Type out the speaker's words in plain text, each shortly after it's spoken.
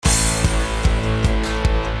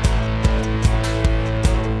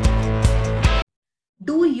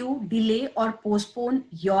delay or postpone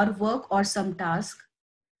your work or some task?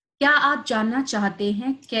 क्या आप जानना चाहते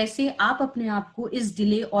हैं कैसे आप अपने आप को इस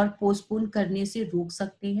डिले और पोस्टपोन करने से रोक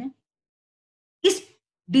सकते हैं? इस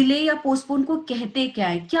डिले या पोस्टपोन को कहते क्या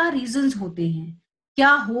है? क्या रीजंस होते हैं?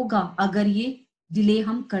 क्या होगा अगर ये डिले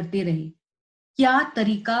हम करते रहे? क्या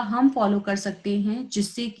तरीका हम फॉलो कर सकते हैं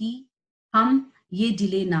जिससे कि हम ये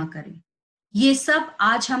डिले ना करें? ये सब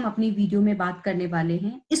आज हम अपनी वीडियो में बात करने वाले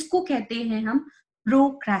हैं। इसको कहते हैं हम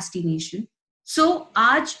प्रोक्रेस्टिनेशन। सो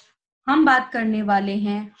आज हम बात करने वाले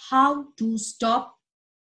हैं हाउ टू स्टॉप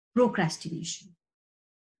प्रोक्रेस्टिनेशन।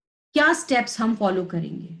 क्या स्टेप्स हम फॉलो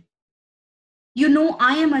करेंगे? You know,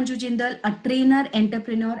 I am Anju Jindal, a trainer,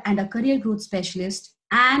 entrepreneur, and a career growth specialist,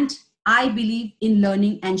 and I believe in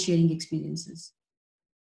learning and sharing experiences.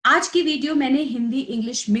 आज की वीडियो मैंने हिंदी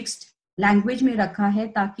इंग्लिश मिक्स्ड लैंग्वेज में रखा है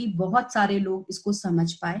ताकि बहुत सारे लोग इसको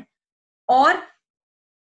समझ पाए। और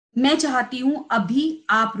मैं चाहती हूं अभी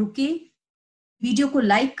आप रुके, वीडियो को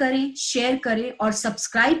लाइक करें, शेयर करें और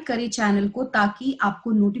सब्सक्राइब करें चैनल को ताकि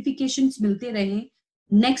आपको नोटिफिकेशंस मिलते रहें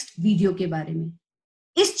नेक्स्ट वीडियो के बारे में।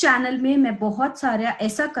 इस चैनल में मैं बहुत सारा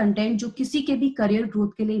ऐसा कंटेंट जो किसी के भी करियर ग्रोथ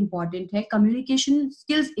के लिए इंपॉर्टेंट है, कम्युनिकेशन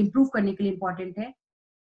स्किल्स इंप्रूव करने के लिए इंपॉर्टेंट है,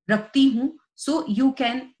 रखती हूं। सो you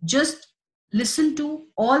can just listen to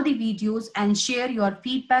all the videos and share your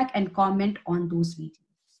feedback and comment on those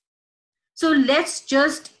videos. So let's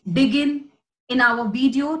just begin in our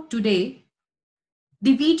video today.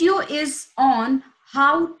 The video is on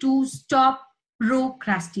how to stop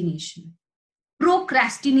procrastination.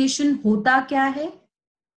 Procrastination होता क्या है?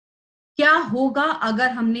 क्या होगा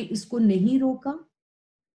अगर हमने इसको नहीं रोका?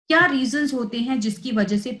 क्या रीजंस होते हैं जिसकी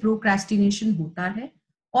वजह से प्रोक्रेस्टिनेशन होता है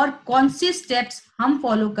और कौन से स्टेप्स हम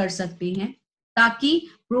फॉलो कर सकते हैं ताकि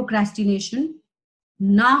प्रोक्रेस्टिनेशन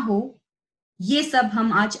ना हो? ये सब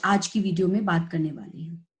हम आज की वीडियो में बात करने वाले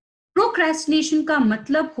हैं। प्रोक्रेस्टिनेशन का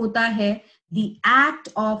मतलब होता है द एक्ट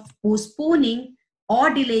ऑफ पोस्टपोनिंग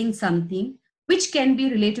और delaying something which can be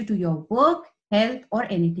related to your work, health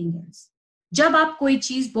और एनीथिंग एल्स। जब आप कोई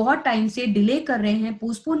चीज बहुत टाइम से डिले कर रहे हैं,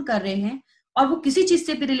 पोस्टपोन कर रहे हैं, और वो किसी चीज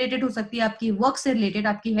से भी रिलेटेड हो सकती है, आपकी वर्क से रिलेटेड,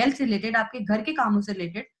 आपकी हेल्थ से रिलेटेड, आपके घर के कामों से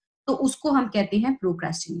रिलेटेड, तो उसको हम कहते हैं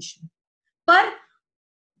प्रोक्रेस्टिनेशन। पर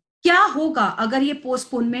क्या होगा अगर ये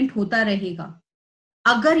पोस्टपोनमेंट होता रहेगा?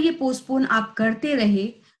 अगर ये पोस्टपोन आप करते रहे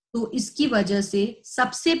तो इसकी वजह से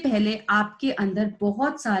सबसे पहले आपके अंदर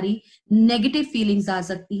बहुत सारी नेगेटिव फीलिंग्स आ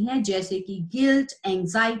सकती हैं, जैसे कि गिल्ट,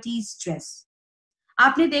 एंजाइटी, स्ट्रेस।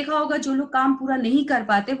 आपने देखा होगा जो लोग काम पूरा नहीं कर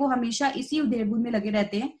पाते वो हमेशा इसी उधेड़-बुन में लगे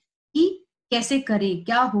रहते हैं कि कैसे करें,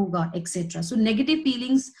 क्या होगा, एक्सेट्रा। सो नेगेटिव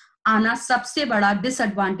फीलिंग्स आना सबसे बड़ा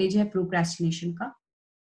डिसएडवांटेज है प्रोक्रेस्टिनेशन का।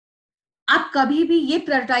 आप कभी भी ये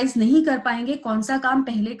प्रायोरिटाइज नहीं कर पाएंगे कौन सा काम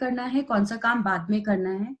पहले करना है, कौन सा काम बाद में करना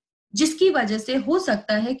है, जिसकी वजह से हो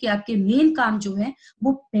सकता है कि आपके मेन काम जो है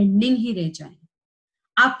वो पेंडिंग ही रह जाए।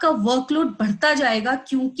 आपका वर्कलोड बढ़ता जाएगा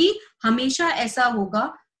क्योंकि हमेशा ऐसा होगा,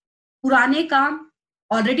 पुराने काम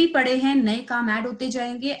ऑलरेडी पड़े हैं, नए काम ऐड होते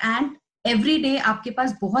जाएंगे एंड एवरी डे आपके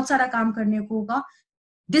पास बहुत सारा काम करने को होगा।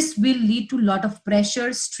 This will lead to lot of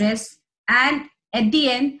pressure, stress and at the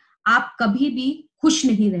and आप कभी भी खुश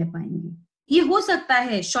नहीं रह पाएंगे। ये हो सकता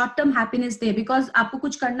है short term happiness they, because आपको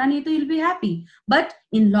कुछ करना नहीं तो you will be happy, but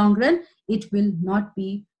in long run it will not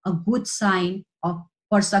be a good sign of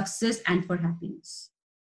for success and for happiness.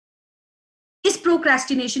 इस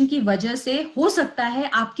प्रोक्रेस्टिनेशन की वजह से हो सकता है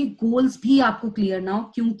आपके गोल्स भी आपको क्लियर ना हो,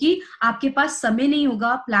 क्योंकि आपके पास समय नहीं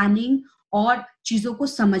होगा प्लानिंग और चीजों को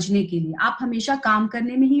समझने के लिए। आप हमेशा काम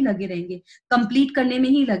करने में ही लगे रहेंगे, कंप्लीट करने में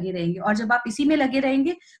ही लगे रहेंगे, और जब आप इसी में लगे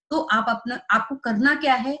रहेंगे तो आपको करना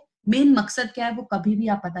क्या है, मेन मकसद क्या है, वो कभी भी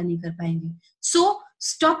आप पता नहीं कर पाएंगे। So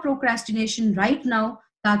stop procrastination right now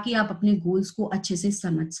ताकि आप अपने गोल्स को अच्छे से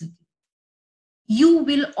समझ सकें। You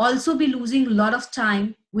will also be losing a lot of time,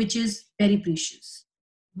 which is very precious,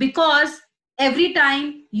 because every time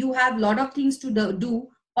you have lot of things to do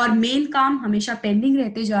और मेन काम हमेशा पेंडिंग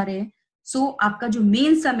रहते जा रहे हैं। सो आपका जो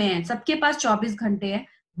मेन समय है, सबके पास 24 घंटे है,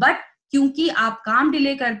 बट क्योंकि आप काम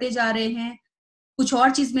डिले करते जा रहे हैं, कुछ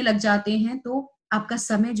और चीज में लग जाते हैं, तो आपका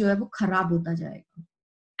समय जो है वो खराब होता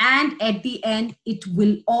जाएगा and at the end it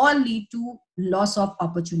will all lead to loss of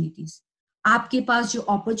opportunities. आपके पास जो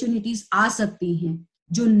अपॉर्चुनिटीज आ सकती हैं,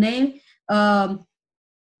 जो नए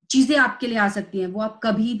चीजें आपके लिए आ सकती हैं, वो आप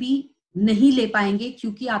कभी भी नहीं ले पाएंगे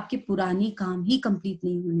क्योंकि आपके पुराने काम ही कंप्लीट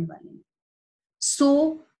नहीं होने वाले हैं।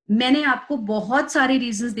 सो मैंने आपको बहुत सारे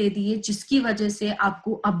रीजंस दे दिए जिसकी वजह से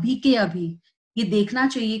आपको अभी के अभी ये देखना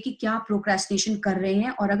चाहिए कि क्या प्रोक्रेस्टिनेशन कर रहे हैं,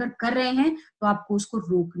 और अगर कर रहे हैं तो आपको उसको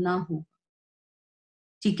रोकना होगा।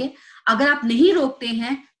 ठीक है, अगर आप नहीं रोकते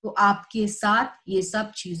हैं तो आपके साथ ये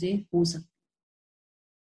सब चीजें हो सकती।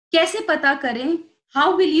 कैसे पता करें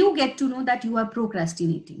how will you get to know that you are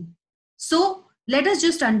procrastinating? So let us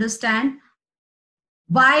just understand,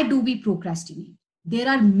 why do we procrastinate? There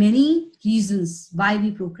are many reasons why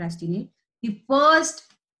we procrastinate. The first,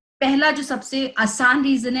 पहला जो सबसे आसान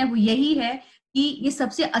रीजन है वो यही है कि ये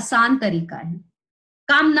सबसे आसान तरीका है।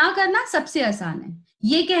 काम ना करना सबसे आसान है।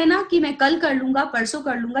 ये कहना कि मैं कल कर लूंगा, परसों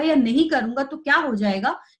कर लूंगा या नहीं करूंगा तो क्या हो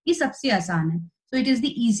जाएगा, ये सबसे आसान है। So it is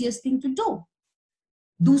the easiest thing to do.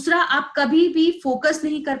 दूसरा, आप कभी भी फोकस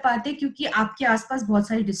नहीं कर पाते क्योंकि आपके आसपास बहुत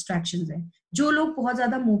सारी डिस्ट्रैक्शंस हैं। जो लोग बहुत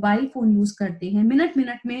ज्यादा मोबाइल फोन यूज करते हैं, मिनट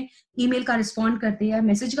मिनट में ईमेल का रिस्पॉन्ड करते हैं,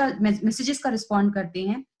 मैसेजेस का रिस्पॉन्ड करते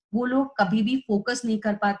हैं, वो लोग कभी भी फोकस नहीं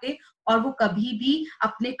कर पाते और वो कभी भी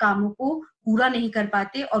अपने कामों को पूरा नहीं कर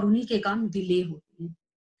पाते और उन्हीं के काम डिले होते हैं।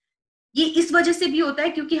 ये इस वजह से भी होता है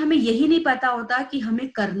क्योंकि हमें यही नहीं पता होता कि हमें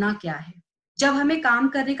करना क्या है। जब हमें काम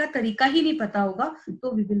करने का तरीका ही नहीं पता होगा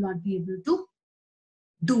तो we will not be able to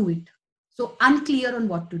do it. So unclear on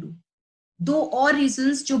what to do. दो और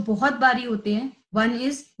रीजंस जो बहुत बारी होते हैं, वन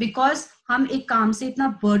इज बिकॉज हम एक काम से इतना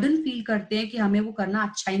बर्डन फील करते हैं कि हमें वो करना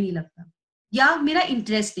अच्छा ही नहीं लगता या मेरा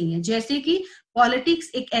इंटरेस्ट नहीं है। जैसे कि पॉलिटिक्स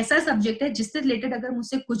एक ऐसा सब्जेक्ट है जिससे रिलेटेड अगर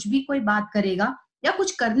मुझसे कुछ भी कोई बात करेगा या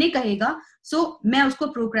कुछ करने कहेगा, सो मैं उसको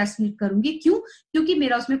प्रोक्रेस्टिनेट करूंगी। क्यों? क्योंकि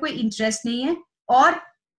मेरा उसमें कोई इंटरेस्ट नहीं है और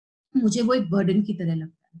मुझे वो एक बर्डन की तरह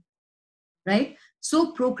लगता है, राइट? सो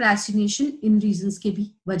प्रोक्रेस्टिनेशन इन रीजंस के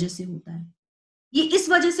भी वजह से होता है। ये इस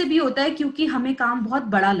वजह से भी होता है क्योंकि हमें काम बहुत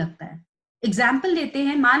बड़ा लगता है। एग्जाम्पल लेते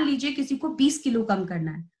हैं, मान लीजिए किसी को 20 किलो कम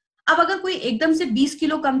करना है। अब अगर कोई एकदम से 20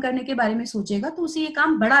 किलो कम करने के बारे में सोचेगा तो उसे ये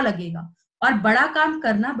काम बड़ा लगेगा और बड़ा काम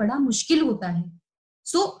करना बड़ा मुश्किल होता है।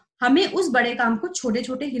 सो हमें उस बड़े काम को छोटे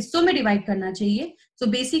छोटे हिस्सों में डिवाइड करना चाहिए। सो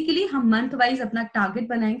बेसिकली हम मंथ वाइज अपना टारगेट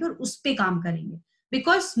बनाएंगे और उस पे काम करेंगे,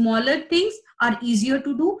 because smaller things are easier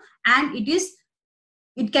to do and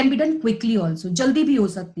it can be done quickly also, जल्दी भी हो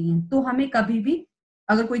सकती है। तो हमें कभी भी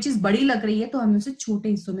अगर कोई चीज बड़ी लग रही है तो हमें उसे छोटे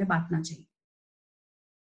हिस्सों में बांटना चाहिए।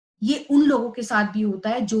 ये उन लोगों के साथ भी होता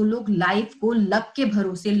है जो लोग लाइफ को लक के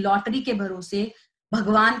भरोसे, लॉटरी के भरोसे,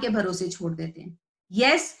 भगवान के भरोसे छोड़ देते हैं।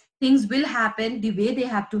 Yes, things will happen the way they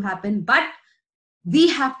have to happen, but we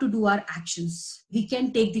have to do our actions. We can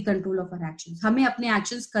take the control of our actions. हमें अपने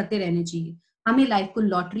एक्शंस करते रहने चाहिए। हमें लाइफ को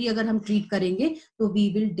लॉटरी अगर हम ट्रीट करेंगे तो we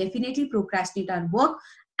will definitely procrastinate our work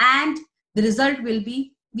and the result will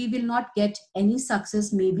be we will not get any success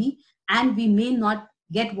may be, and we may not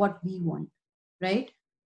get what we want, right?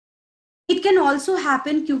 It can also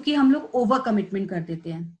happen क्योंकि हम लोग over commitment कर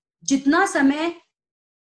देते हैं। जितना समय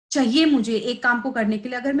चाहिए मुझे एक काम को करने के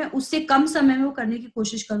लिए, अगर मैं उससे कम समय में वो करने की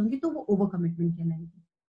कोशिश करूंगी तो वो ओवर कमिटमेंट कहलाएगी।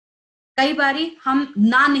 कई बारी हम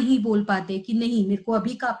ना नहीं बोल पाते कि नहीं, मेरे को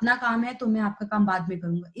अभी का अपना काम है तो मैं आपका काम बाद में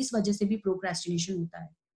करूंगा। इस वजह से भी प्रोक्रेस्टिनेशन होता है।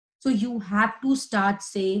 So you have to start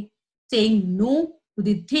saying no to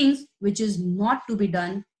the things which is not to be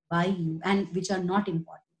done by you and which are not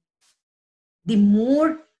important. The more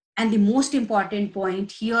and the most important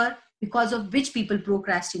point here, because of which people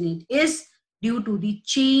procrastinate, is due to the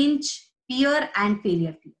change fear and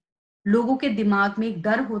failure fear. लोगों के दिमाग में एक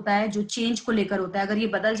डर होता है जो change को लेकर होता है। अगर ये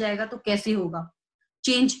बदल जाएगा तो कैसे होगा,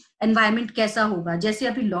 चेंज एनवायरनमेंट कैसा होगा। जैसे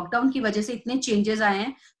अभी लॉकडाउन की वजह से इतने चेंजेस आए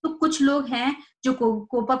हैं तो कुछ लोग हैं जो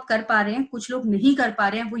कोप अप कर पा रहे हैं, कुछ लोग नहीं कर पा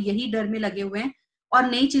रहे हैं। वो यही डर में लगे हुए हैं और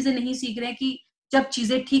नई चीजें नहीं सीख रहे हैं कि जब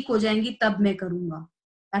चीजें ठीक हो जाएंगी तब मैं करूंगा।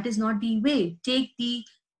 That is not the way. Take the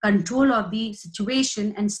control of the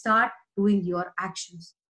situation and start doing your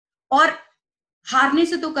actions. और हारने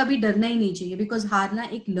से तो कभी डरना ही नहीं चाहिए, बिकॉज हारना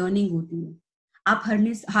एक लर्निंग होती है। आप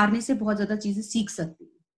हारने से बहुत ज्यादा चीजें सीख सकते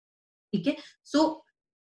हैं, ठीक है? So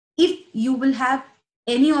if you will have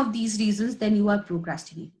any of these reasons then you are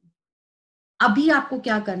procrastinating. अभी आपको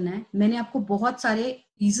क्या करना है, मैंने आपको बहुत सारे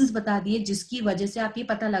रीजंस बता दिए जिसकी वजह से आप ये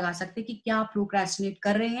पता लगा सकते हैं कि क्या आप प्रोक्रेस्टिनेट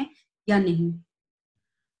कर रहे हैं या नहीं।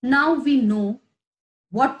 Now we know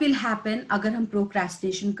what will happen अगर हम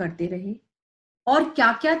प्रोक्रेस्टिनेशन करते रहे और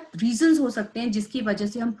क्या क्या रीजंस हो सकते हैं जिसकी वजह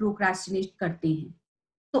से हम प्रोक्रेस्टिनेट करते हैं।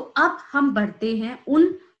 तो अब हम बढ़ते हैं उन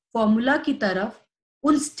फॉर्मूला की तरफ,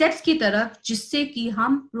 उन स्टेप्स की तरफ जिससे कि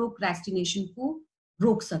हम प्रोक्रेस्टिनेशन को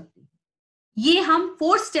रोक सकते हैं। ये हम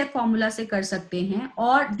 4 स्टेप फॉर्मूला से कर सकते हैं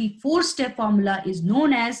और the 4 step formula is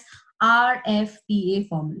known as RFPA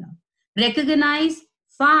formula. Recognise,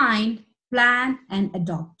 find, plan and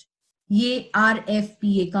adopt. ये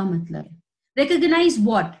RFPA का मतलब है। Recognise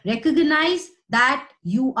what? Recognise that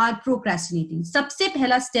you are procrastinating. सबसे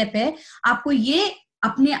पहला स्टेप है, आपको ये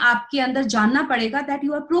अपने आप के अंदर जानना पड़ेगा दैट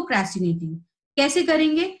यू आर प्रोक्रेस्टिनेटिंग। कैसे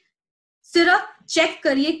करेंगे? सिर्फ चेक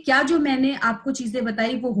करिए क्या जो मैंने आपको चीजें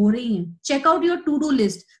बताई वो हो रही हैं। Check out your to do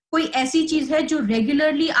list. कोई ऐसी चीज है जो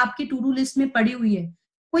रेगुलरली आपकी टू डू लिस्ट में पड़ी हुई है,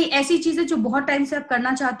 कोई ऐसी चीज है जो बहुत टाइम से आप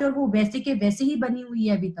करना चाहते हो और वो वैसे के वैसे ही बनी हुई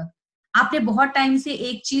है अभी तक? आपने बहुत टाइम से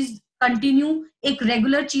एक चीज कंटिन्यू, एक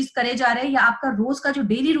रेगुलर चीज करे जा रहे हैं, या आपका रोज का जो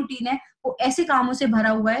डेली रूटीन है वो ऐसे कामों से भरा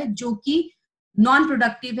हुआ है जो कि नॉन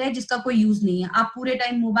प्रोडक्टिव है, जिसका कोई यूज नहीं है? आप पूरे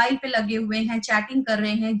टाइम मोबाइल पे लगे हुए हैं, चैटिंग कर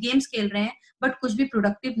रहे हैं, गेम्स खेल रहे हैं, बट कुछ भी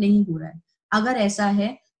प्रोडक्टिव नहीं हो रहा है। अगर ऐसा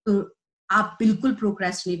है तो आप बिल्कुल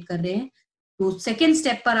प्रोक्रेस्टिनेट कर रहे हैं। तो सेकेंड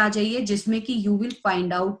स्टेप पर आ जाइए, जिसमें कि you will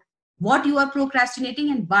find out what you are procrastinating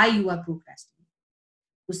and why you are procrastinating.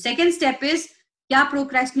 तो सेकेंड स्टेप इज, क्या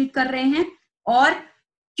प्रोक्रेस्टिनेट कर रहे हैं और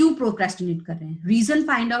क्यों प्रोक्रेस्टिनेट कर रहे हैं, रीजन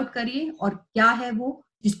फाइंड आउट करिए, और क्या है वो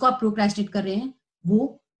जिसको आप प्रोक्रेस्टिनेट कर रहे हैं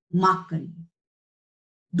वो मार्क करिए.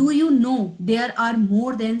 Do you know there are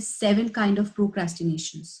more than 7 kind of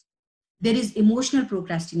procrastinations? There is emotional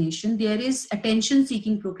procrastination, there is attention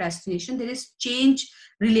seeking procrastination, there is change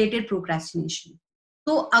related procrastination.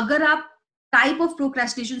 तो अगर आप टाइप ऑफ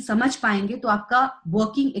प्रोक्रेस्टिनेशन समझ पाएंगे तो आपका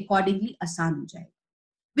वर्किंग अकॉर्डिंगली आसान हो जाएगा,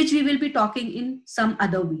 which we will be talking in some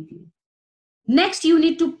other video. Next, you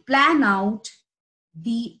need to plan out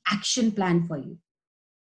the action plan for you.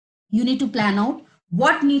 You need to plan out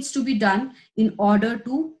what needs to be done in order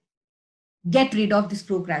to get rid of this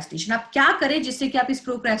procrastination. आप क्या करें जिससे कि आप इस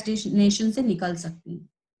procrastination से निकल सकते हैं?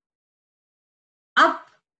 अब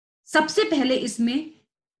सबसे पहले इसमें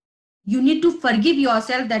you need to forgive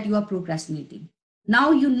yourself that you are procrastinating. Now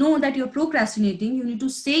you know that you're procrastinating. You need to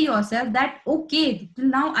say yourself that, okay, till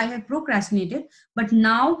now I have procrastinated, but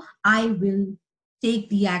now I will take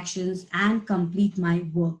the actions and complete my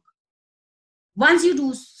work. Once you do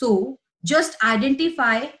so, just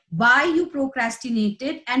identify why you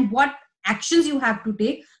procrastinated and what actions you have to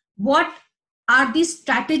take. What are the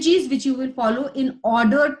strategies which you will follow in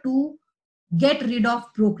order to get rid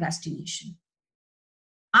of procrastination?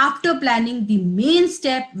 After planning, the main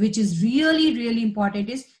step, which is really, really important,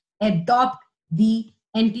 is adopt the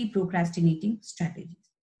anti-procrastinating strategies.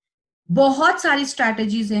 बहुत सारी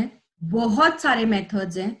strategies हैं, बहुत सारे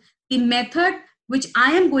methods हैं. The method which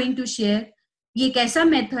I am going to share, ये एक ऐसा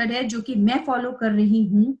method है जो कि मैं फॉलो कर रही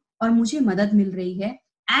हूं और मुझे मदद मिल रही है,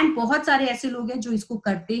 एंड बहुत सारे ऐसे लोग हैं जो इसको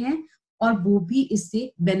करते हैं और वो भी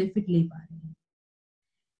इससे बेनिफिट ले पा रहे हैं.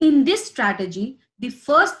 In this strategy, the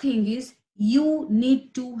first thing is you need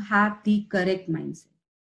to have the correct mindset.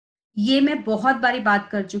 ये मैं बहुत बारी बात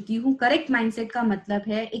कर चुकी हूं. करेक्ट माइंडसेट का मतलब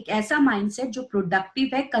है एक ऐसा माइंडसेट जो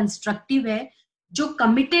प्रोडक्टिव है, कंस्ट्रक्टिव है, जो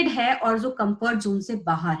कमिटेड है और जो कंफर्ट जोन से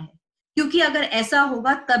बाहर है. क्योंकि अगर ऐसा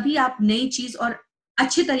होगा तभी आप नई चीज और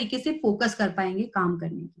अच्छे तरीके से फोकस कर पाएंगे काम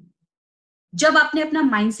करने के लिए. जब आपने अपना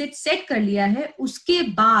माइंडसेट सेट कर लिया है, उसके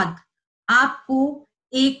बाद आपको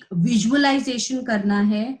एक विजुअलाइजेशन करना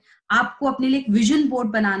है. आपको अपने लिए एक विजन बोर्ड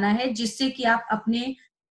बनाना है जिससे कि आप अपने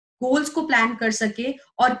गोल्स को प्लान कर सके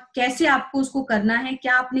और कैसे आपको उसको करना है,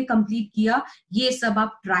 क्या आपने कंप्लीट किया, ये सब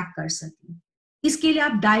आप ट्रैक कर सके. इसके लिए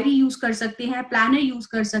आप डायरी यूज कर सकते हैं, प्लानर यूज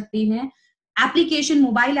कर सकते हैं, एप्लीकेशन,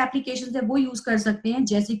 मोबाइल एप्लीकेशन है वो यूज कर सकते हैं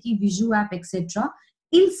जैसे कि विजू ऐप एक्सेट्रा.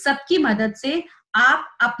 इन सब की मदद से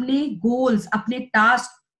आप अपने गोल्स, अपने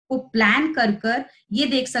टास्क को प्लान कर कर ये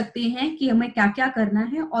देख सकते हैं कि हमें क्या क्या करना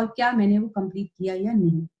है और क्या मैंने वो कंप्लीट किया या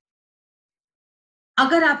नहीं.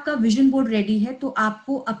 अगर आपका विजन बोर्ड रेडी है तो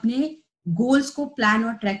आपको अपने गोल्स को प्लान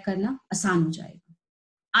और ट्रैक करना आसान हो जाएगा.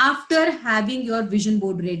 After having your vision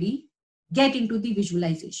board ready, get into the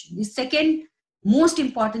visualization. The second most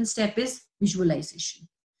important step is visualization.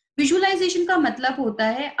 Visualization का मतलब होता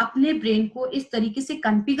है अपने ब्रेन को इस तरीके से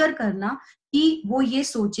कॉन्फ़िगर करना कि वो ये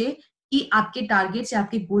सोचे कि आपके टारगेट्स या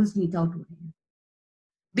आपके गोल्स मीट आउट हो रहे हैं.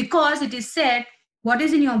 Because it is said, what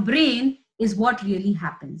is in your brain is what really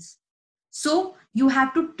happens. So you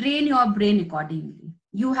have to train your brain accordingly.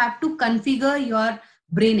 You have to configure your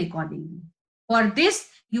brain accordingly. For this,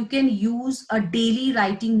 you can use a daily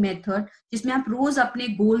writing method जिसमें आप रोज अपने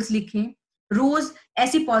goals लिखें, रोज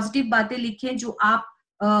ऐसी positive बातें लिखें जो आप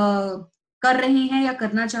कर रहे हैं या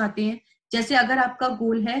करना चाहते हैं. जैसे अगर आपका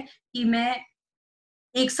गोल है कि मैं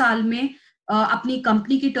एक साल में अपनी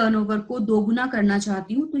कंपनी की टर्नओवर को दोगुना करना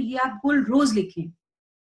चाहती हूँ, तो ये आप गोल रोज लिखें.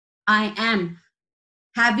 I am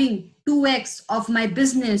having 2x of my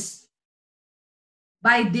business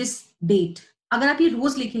by this date. अगर आप ये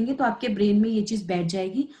रोज लिखेंगे तो आपके ब्रेन में ये चीज बैठ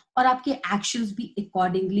जाएगी और आपके एक्शंस भी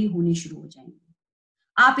अकॉर्डिंगली होने शुरू हो जाएंगे.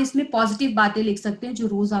 आप इसमें पॉजिटिव बातें लिख सकते हैं जो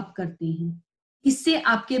रोज आप करते हैं. इससे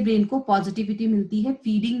आपके ब्रेन को पॉजिटिविटी मिलती है,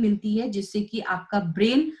 फीडिंग मिलती है, जिससे कि आपका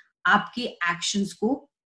ब्रेन आपके एक्शंस को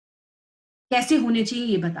कैसे होने चाहिए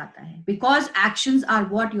ये बताता है. Because actions are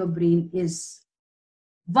what your brain is.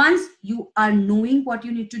 Once you are knowing what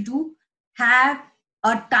you need to do, have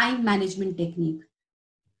a time management technique.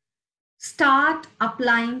 Start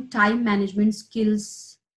applying time management skills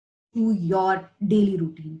to your daily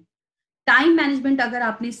routine. Time management अगर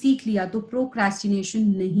आपने सीख लिया तो procrastination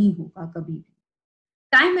नहीं होगा कभी भी.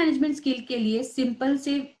 Time management skill के लिए सिंपल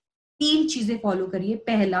से 3 चीजें फॉलो करिए.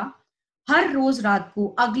 पहला, हर रोज रात को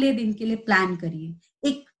अगले दिन के लिए प्लान करिए.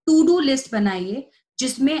 एक टू डू लिस्ट बनाइए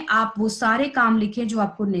जिसमें आप वो सारे काम लिखें जो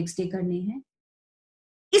आपको नेक्स्ट डे करने हैं.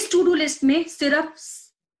 इस टू डू लिस्ट में सिर्फ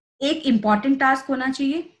एक इंपॉर्टेंट टास्क होना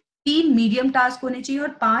चाहिए, 3 मीडियम टास्क होने चाहिए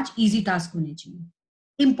और 5 इजी टास्क होने चाहिए.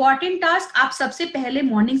 इंपॉर्टेंट टास्क आप सबसे पहले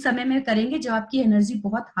मॉर्निंग समय में करेंगे जब आपकी एनर्जी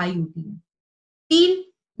बहुत हाई होती है. 3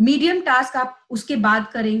 मीडियम टास्क आप उसके बाद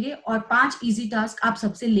करेंगे और 5 इजी टास्क आप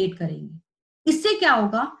सबसे लेट करेंगे. इससे क्या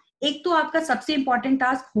होगा, एक तो आपका सबसे इंपॉर्टेंट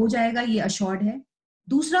टास्क हो जाएगा, ये अश्योर्ड है.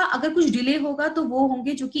 दूसरा, अगर कुछ डिले होगा तो वो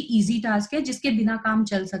होंगे जो कि इजी टास्क है जिसके बिना काम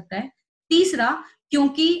चल सकता है. तीसरा,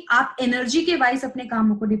 क्योंकि आप एनर्जी के वाइज अपने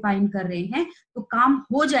कामों को डिफाइन कर रहे हैं तो काम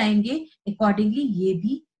हो जाएंगे अकॉर्डिंगली, ये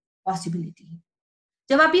भी पॉसिबिलिटी है.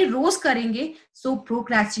 जब आप ये रोज करेंगे so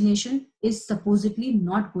procrastination is supposedly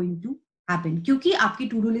not going to happen, क्योंकि आपकी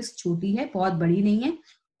टू डू लिस्ट छोटी है, बहुत बड़ी नहीं है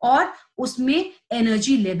और उसमें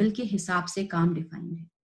एनर्जी लेवल के हिसाब से काम डिफाइंड है.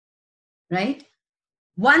 Right?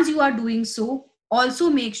 Once you are doing so, also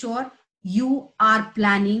make sure you are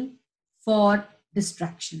planning for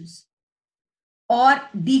distractions. और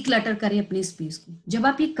डीक्लटर करें अपने स्पेस को. जब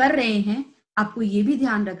आप ये कर रहे हैं आपको ये भी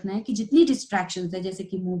ध्यान रखना है कि जितनी डिस्ट्रैक्शंस है जैसे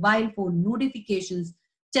कि mobile phone, notifications,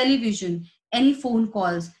 television, any phone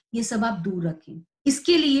calls, ये सब आप दूर रखें.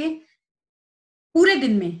 इसके लिए पूरे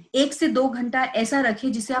दिन में 1 से 2 घंटा ऐसा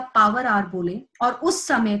रखें जिसे आप पावर आवर बोले और उस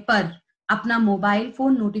समय पर अपना मोबाइल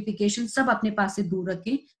फोन, नोटिफिकेशन सब अपने पास से दूर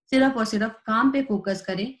रखें. सिर्फ और सिर्फ काम पे फोकस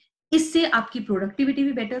करें. इससे आपकी प्रोडक्टिविटी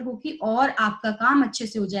भी बेटर होगी और आपका काम अच्छे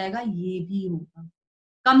से हो जाएगा, ये भी होगा.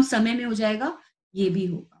 कम समय में हो जाएगा, ये भी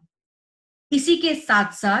होगा. इसी के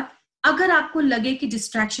साथ साथ अगर आपको लगे कि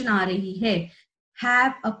डिस्ट्रैक्शन आ रही है,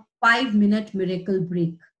 have a 5 minute miracle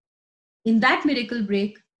break. In that miracle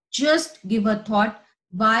break, just give a thought,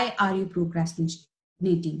 why are you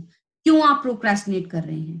procrastinating? क्यों आप प्रोक्रेस्टिनेट कर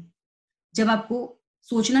रहे हैं? जब आपको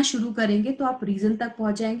सोचना शुरू करेंगे तो आप रीजन तक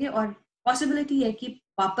पहुंच जाएंगे और पॉसिबिलिटी है कि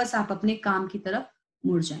वापस आप अपने काम की तरफ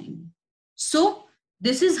मुड़ जाएंगे. So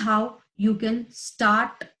this is how you can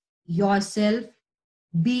start yourself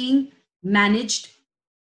being managed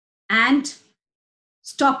and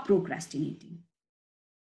stop procrastinating.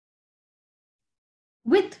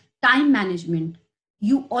 With time management,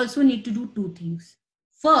 you also need to do 2 things.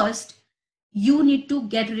 First, you need to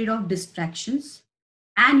get rid of distractions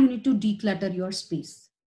and you need to declutter your space.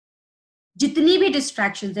 जितनी भी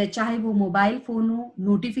distractions है, चाहे वो mobile phone हो,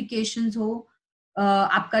 notifications हो,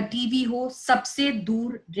 आपका TV हो, सबसे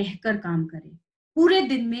दूर रहकर काम करें. पूरे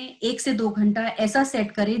दिन में 1 से 2 घंटा ऐसा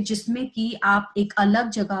सेट करें जिसमें कि आप एक अलग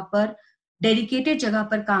जगह पर, डेडिकेटेड जगह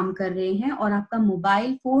पर काम कर रहे हैं और आपका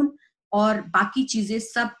मोबाइल फोन और बाकी चीजें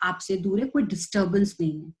सब आपसे दूर है, कोई डिस्टर्बेंस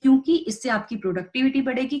नहीं है. क्योंकि इससे आपकी प्रोडक्टिविटी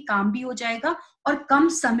बढ़ेगी, काम भी हो जाएगा और कम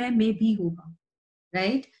समय में भी होगा.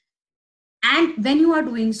 Right? And when you are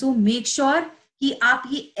doing so, make sure कि आप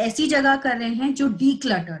ये ऐसी जगह कर रहे हैं जो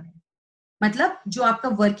डीक्लटर्ड है. मतलब जो आपका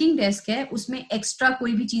वर्किंग डेस्क है उसमें एक्स्ट्रा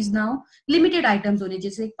कोई भी चीज ना हो, लिमिटेड आइटम्स होने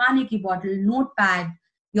जैसे पानी की bottle, note pad,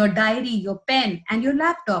 your diary, your pen and your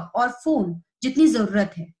laptop और फोन जितनी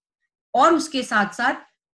जरूरत है. और उसके साथ साथ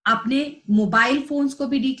अपने मोबाइल फोन्स को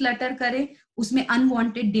भी डीक्लटर करें, उसमें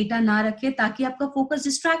अनवांटेड डेटा ना रखें ताकि आपका फोकस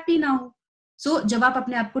डिस्ट्रैक्ट ही ना हो. जब आप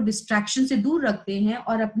अपने आप को डिस्ट्रैक्शन से दूर रखते हैं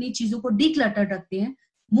और अपनी चीजों को डीक्लटर रखते हैं,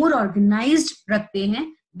 मोर ऑर्गेनाइज्ड रखते हैं,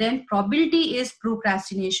 then probability is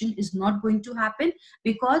procrastination is not going to happen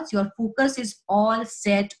because your focus is all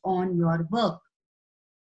set on your work.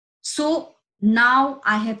 So now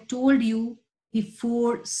I have told you the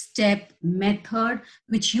 4-step method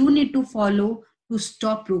which you need to follow to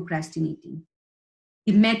stop procrastinating.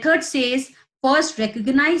 The method says, first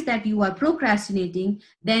recognize that you are procrastinating,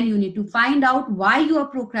 then you need to find out why you are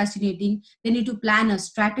procrastinating, then you need to plan a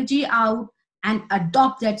strategy out and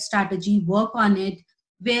adopt that strategy, work on it,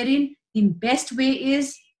 wherein the best way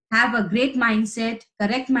is have a great mindset,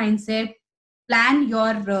 correct mindset, plan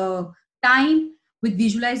your time with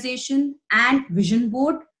visualization and vision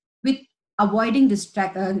board, with avoiding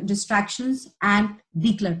distractions and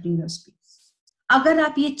decluttering your space. अगर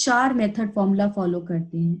आप ये 4 method formula follow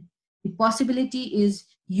करते हैं, the possibility is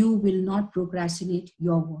you will not procrastinate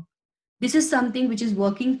your work. This is something which is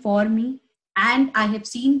working for me and I have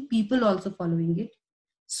seen people also following it.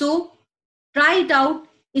 So try it out,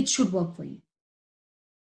 it should work for you.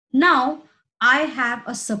 Now I have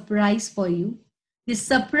a surprise for you. The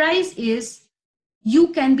surprise is you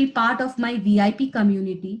can be part of my VIP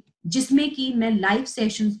community जिसमें कि मैं live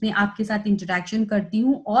sessions में आपके साथ interaction करती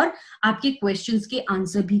हूँ और आपके क्वेश्चंस के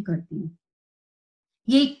आंसर भी करती हूँ।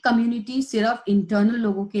 ये कम्युनिटी सिर्फ इंटरनल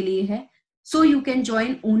लोगों के लिए है, so you can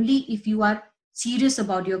join only if you are serious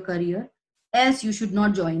about your career, else you should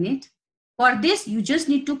not join it. For this, you just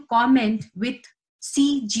need to comment with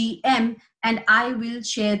CGM and I will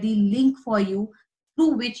share the link for you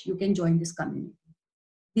through which you can join this community.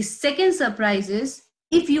 The second surprise is,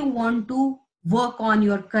 if you want to work on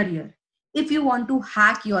your career, if you want to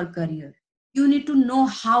hack your career, you need to know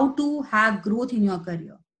how to have growth in your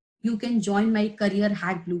career. You can join my Career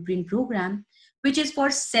Hack Blueprint program, which is for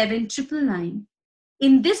 7,999.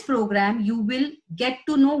 In this program, you will get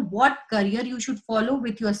to know what career you should follow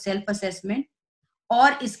with your self assessment.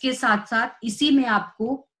 और इसके साथ साथ इसी में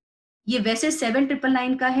आपको, ये वैसे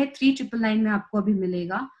 7,999 का है, 3,999 में आपको अभी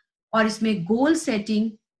मिलेगा, और इसमें goal setting,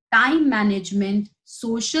 time management,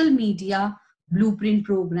 social media blueprint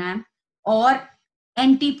programme और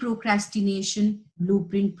एंटी प्रोक्रेस्टिनेशन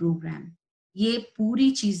ब्लूप्रिंट प्रोग्राम, ये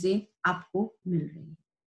पूरी चीजें आपको मिल रही है.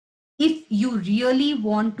 If you really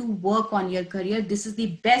want to work on your career, this is the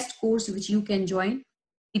best course which you can join.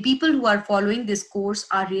 The people who are following this course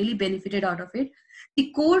are really benefited out of it. The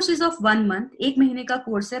course is of 1 month, एक महीने का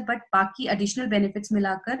course है, but बाकी additional benefits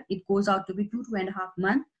मिलाकर it goes out to be 2.5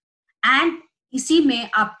 month. And इसी में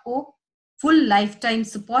आपको full lifetime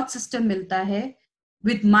support system मिलता है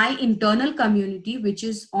with my internal community which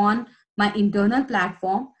is on my internal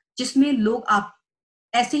platform, जिसमें लोग आप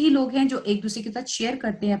ऐसे ही लोग हैं जो एक दूसरे के साथ शेयर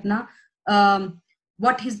करते हैं अपना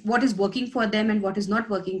what is working for them and what is not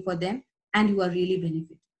working for them, and you are really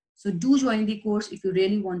benefited. So do join the course if you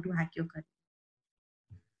really want to hack your career.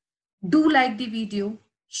 Do like the video,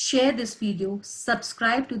 share this video,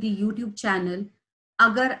 subscribe to the YouTube channel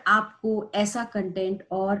अगर आपको ऐसा content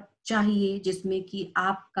और चाहिए जिसमें कि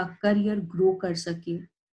आपका career grow कर सके,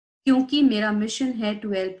 क्योंकि मेरा मिशन है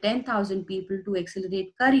to help 10,000 people to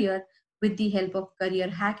accelerate career with the help of career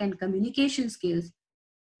hack and communication skills.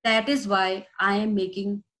 That is why I am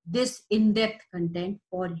making this in-depth content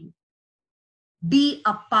for you. Be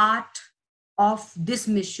a part of this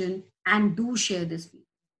mission and do share this video.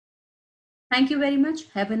 Thank you very much.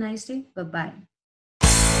 Have a nice day. Bye-bye.